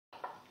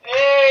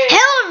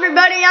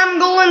I'm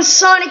Golden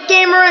Sonic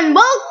Gamer and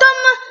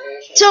welcome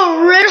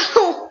to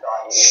Riddle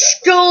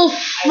School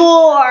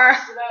 4.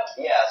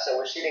 Yeah, so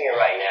we're shooting it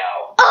right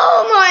now.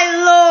 Oh my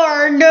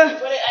lord. What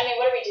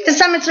do we do? This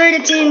time it's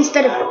rated T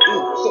instead of... That's it?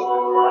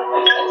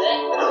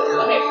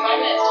 Okay, 5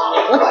 minutes.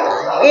 What the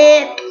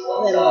heck?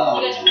 Oh,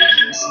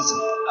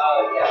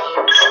 yeah.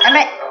 Stop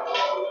it.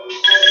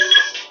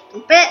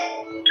 Stop it.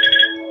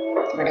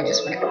 But I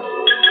just want to...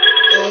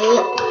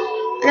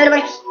 Get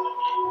away.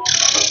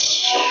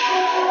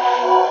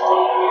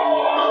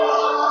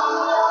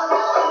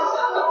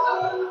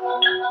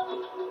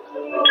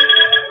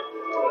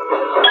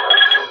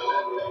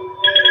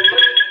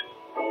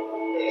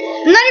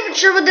 I'm not even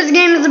sure what this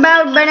game is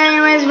about, but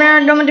anyways,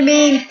 we're going to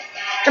begin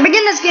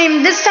this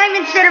game. This time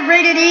instead of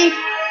rated E,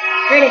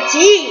 rated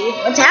T.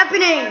 What's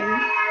happening?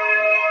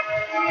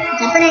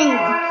 What's happening?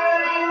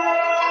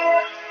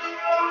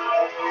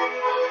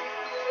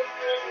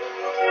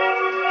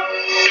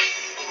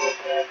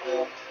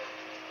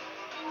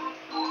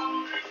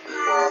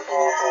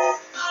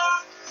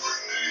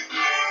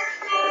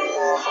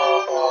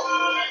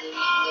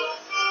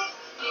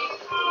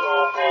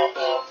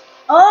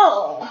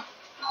 Oh.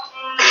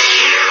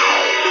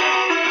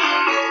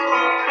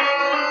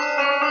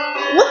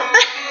 What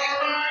the?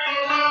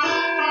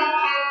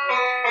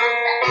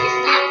 Is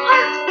that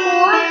part 4?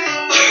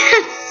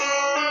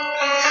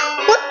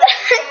 What the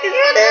heck is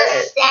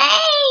this?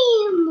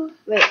 Same.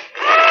 Wait.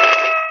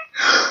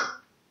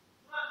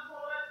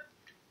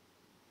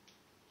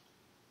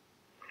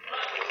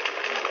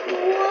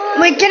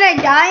 Wait, can I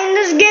die in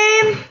this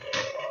game?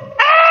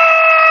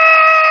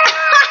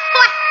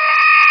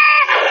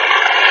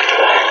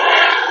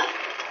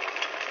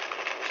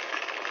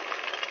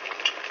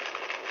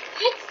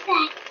 What's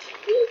that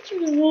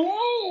teacher's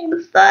name?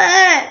 What's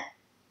that?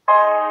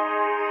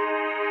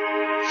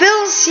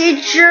 Phil's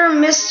teacher,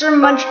 Mr.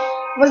 Munch,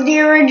 was the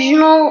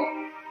original.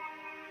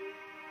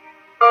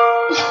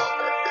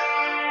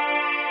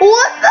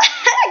 What the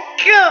heck?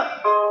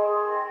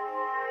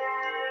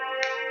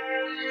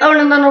 Oh,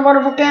 and then a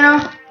water volcano.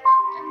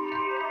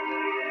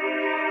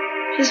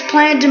 He's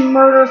planning to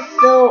murder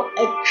Phil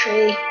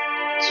actually.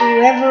 So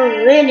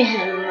whoever rid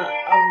him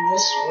of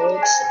this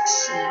world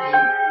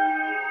succeeded.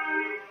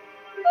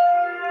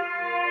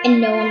 And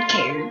no one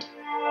cared.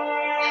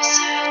 How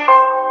sad.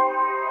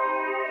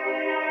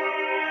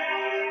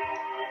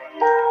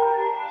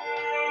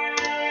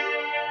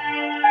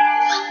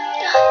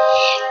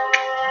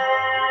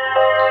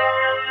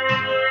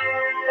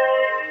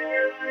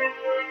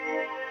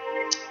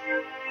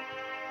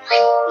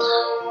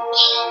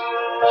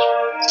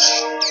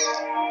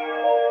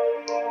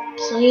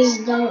 Please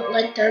don't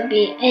let there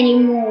be any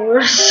more.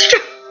 Is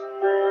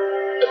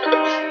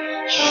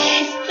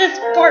this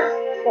part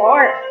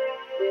 4?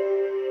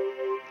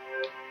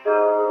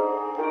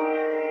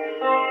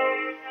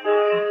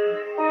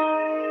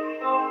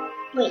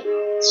 Wait,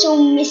 so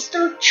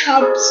Mr.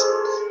 Chubb's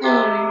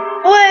plan.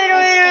 Wait,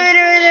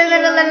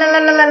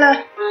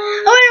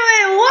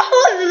 what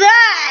was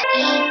that?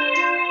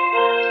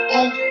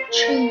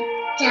 Every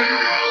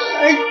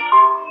die.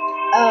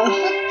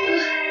 Oh.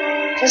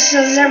 Just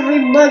as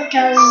every book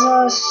has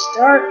a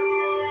start.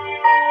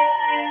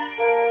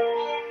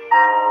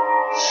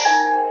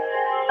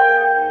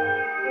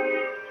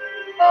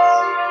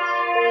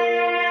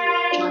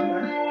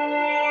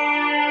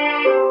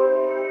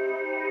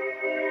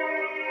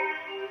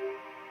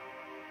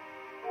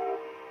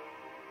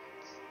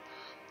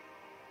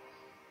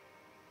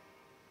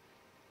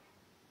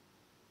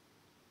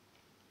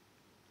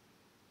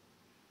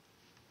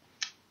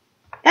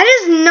 That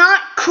is not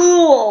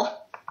cool.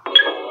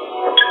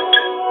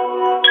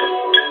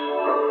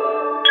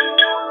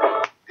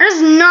 That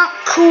is not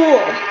cool.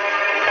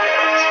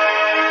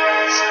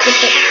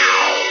 Skip it.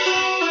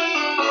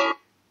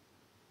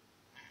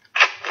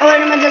 Oh, wait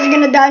a minute, that's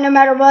gonna die no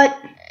matter what.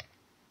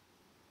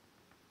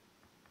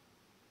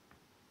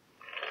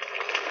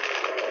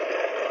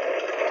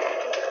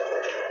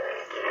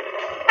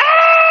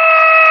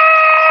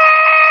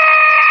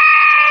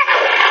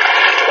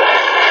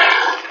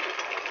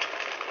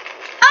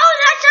 Oh,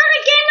 that's how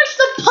the game is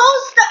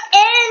supposed to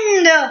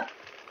end.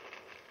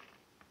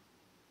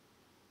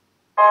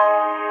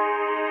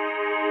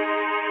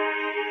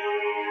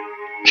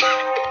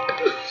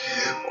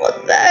 What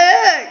the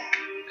heck?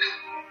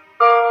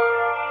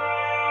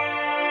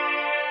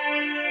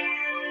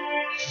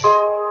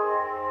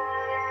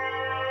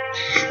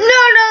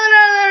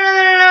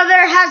 No,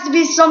 there has to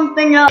be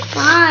something else.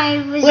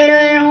 5 was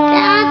Wait, hold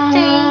bad on,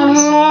 things.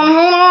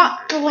 hold on.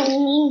 Do I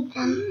need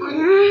them?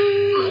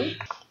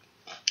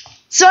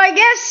 So I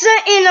guess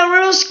in the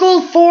Riddle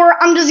School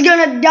 4, I'm just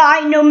gonna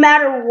die no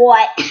matter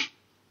what.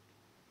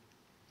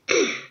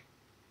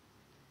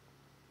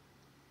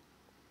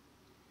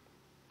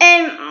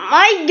 And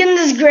my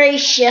goodness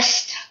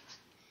gracious.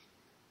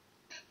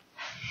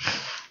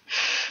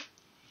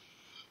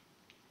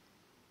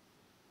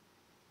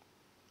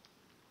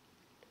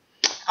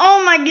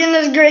 Oh my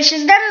goodness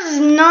gracious, that is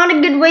not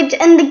a good way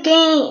to end the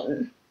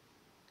game.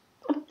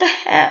 What the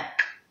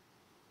heck?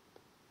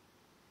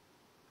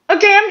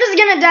 Okay, I'm just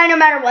gonna gonna die no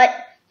matter what.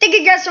 Thank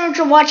you guys so much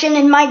for watching,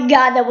 and my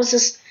god, that was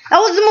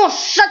the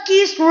most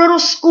suckiest Riddle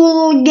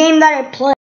School game that I played.